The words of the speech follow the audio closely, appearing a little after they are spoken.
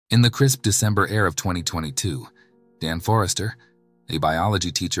In the crisp December air of 2022, Dan Forrester, a biology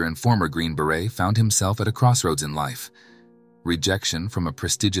teacher and former Green Beret, found himself at a crossroads in life. Rejection from a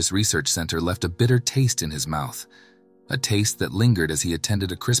prestigious research center left a bitter taste in his mouth, a taste that lingered as he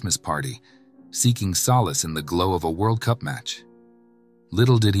attended a Christmas party, seeking solace in the glow of a World Cup match.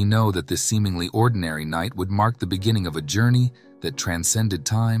 Little did he know that this seemingly ordinary night would mark the beginning of a journey that transcended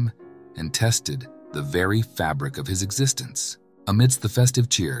time and tested the very fabric of his existence. Amidst the festive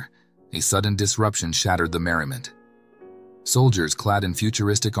cheer, a sudden disruption shattered the merriment. Soldiers clad in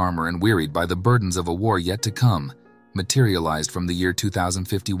futuristic armor and wearied by the burdens of a war yet to come materialized from the year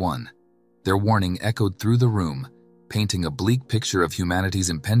 2051. Their warning echoed through the room, painting a bleak picture of humanity's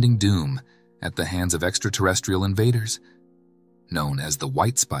impending doom at the hands of extraterrestrial invaders, known as the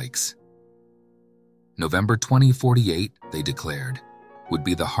White Spikes. November 2048, they declared, would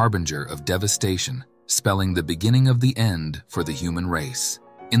be the harbinger of devastation, spelling the beginning of the end for the human race.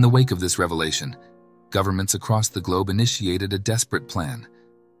 In the wake of this revelation, governments across the globe initiated a desperate plan.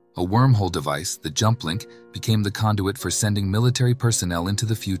 A wormhole device, the jump link, became the conduit for sending military personnel into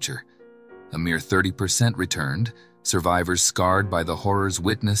the future. A mere 30% returned, survivors scarred by the horrors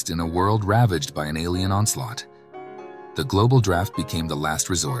witnessed in a world ravaged by an alien onslaught. The global draft became the last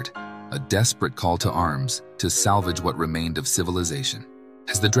resort, a desperate call to arms to salvage what remained of civilization.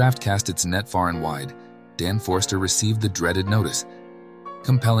 As the draft cast its net far and wide, Dan Forrester received the dreaded notice,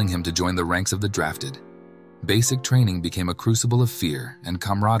 compelling him to join the ranks of the drafted. Basic training became a crucible of fear and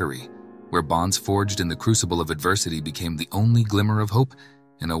camaraderie, where bonds forged in the crucible of adversity became the only glimmer of hope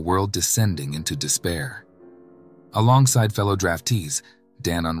in a world descending into despair. Alongside fellow draftees,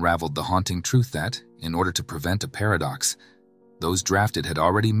 Dan unraveled the haunting truth that, in order to prevent a paradox, those drafted had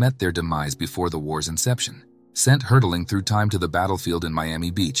already met their demise before the war's inception. Sent hurtling through time to the battlefield in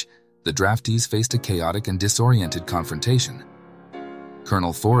Miami Beach, the draftees faced a chaotic and disoriented confrontation.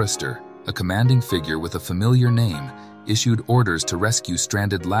 Colonel Forrester, a commanding figure with a familiar name, issued orders to rescue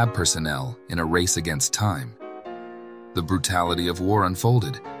stranded lab personnel in a race against time. The brutality of war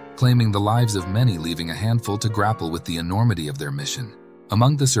unfolded, claiming the lives of many, leaving a handful to grapple with the enormity of their mission.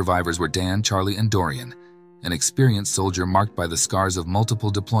 Among the survivors were Dan, Charlie, and Dorian, an experienced soldier marked by the scars of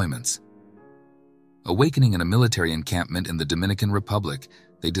multiple deployments. Awakening in a military encampment in the Dominican Republic,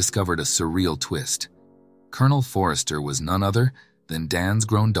 they discovered a surreal twist. Colonel Forrester was none other than Dan's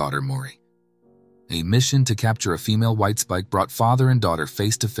grown daughter, Maury. A mission to capture a female white spike brought father and daughter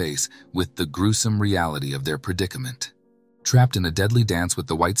face to face with the gruesome reality of their predicament. Trapped in a deadly dance with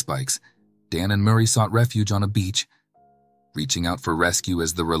the white spikes, Dan and Murray sought refuge on a beach, reaching out for rescue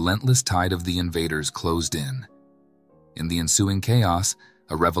as the relentless tide of the invaders closed in. In the ensuing chaos,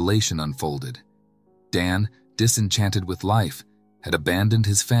 a revelation unfolded. Dan, disenchanted with life, had abandoned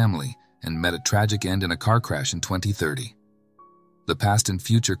his family and met a tragic end in a car crash in 2030. The past and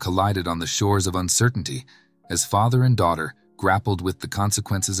future collided on the shores of uncertainty as father and daughter grappled with the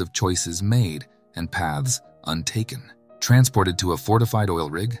consequences of choices made and paths untaken. Transported to a fortified oil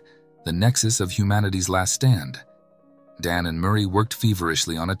rig, the nexus of humanity's last stand, Dan and Murray worked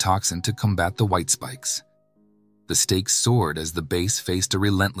feverishly on a toxin to combat the white spikes. The stakes soared as the base faced a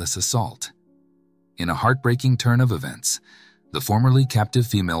relentless assault. In a heartbreaking turn of events, the formerly captive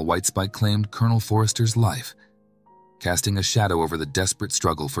female white spike claimed Colonel Forrester's life, casting a shadow over the desperate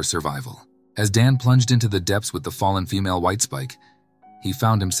struggle for survival. As Dan plunged into the depths with the fallen female white spike, he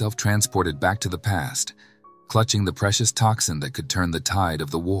found himself transported back to the past, clutching the precious toxin that could turn the tide of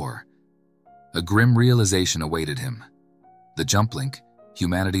the war. A grim realization awaited him. The jump link,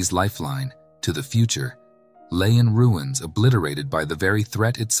 humanity's lifeline to the future, lay in ruins, obliterated by the very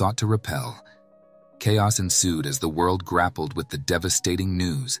threat it sought to repel. Chaos ensued as the world grappled with the devastating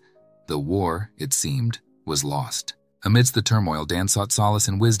news. The war, it seemed, was lost. Amidst the turmoil, Dan sought solace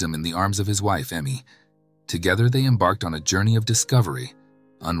and wisdom in the arms of his wife, Emmy. Together they embarked on a journey of discovery,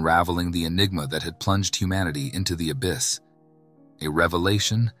 unraveling the enigma that had plunged humanity into the abyss. A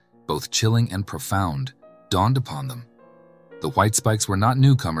revelation, both chilling and profound, dawned upon them. The white spikes were not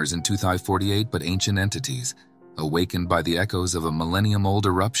newcomers in 2048, but ancient entities, awakened by the echoes of a millennium-old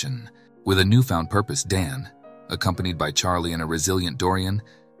eruption. With a newfound purpose, Dan, accompanied by Charlie and a resilient Dorian,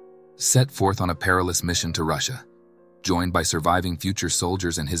 set forth on a perilous mission to Russia. Joined by surviving future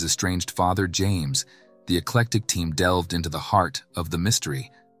soldiers and his estranged father, James, the eclectic team delved into the heart of the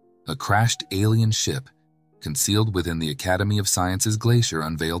mystery. A crashed alien ship, concealed within the Academy of Sciences glacier,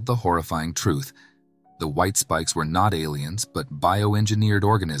 unveiled the horrifying truth. The white spikes were not aliens, but bioengineered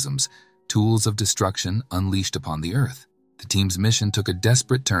organisms, tools of destruction unleashed upon the Earth. The team's mission took a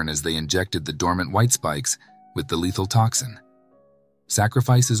desperate turn as they injected the dormant white spikes with the lethal toxin.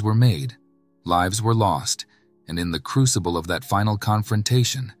 Sacrifices were made, lives were lost, and in the crucible of that final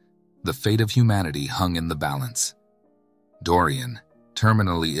confrontation, The fate of humanity hung in the balance. Dorian,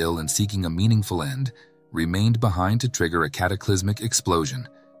 terminally ill and seeking a meaningful end, remained behind to trigger a cataclysmic explosion,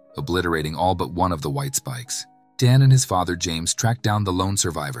 obliterating all but one of the white spikes. Dan and his father James tracked down the lone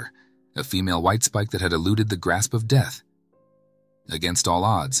survivor, a female white spike that had eluded the grasp of death. Against all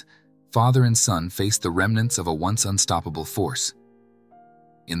odds, father and son faced the remnants of a once unstoppable force.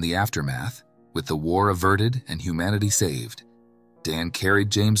 In the aftermath, with the war averted and humanity saved, Dan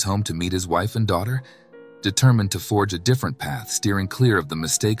carried James home to meet his wife and daughter, determined to forge a different path, steering clear of the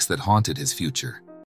mistakes that haunted his future.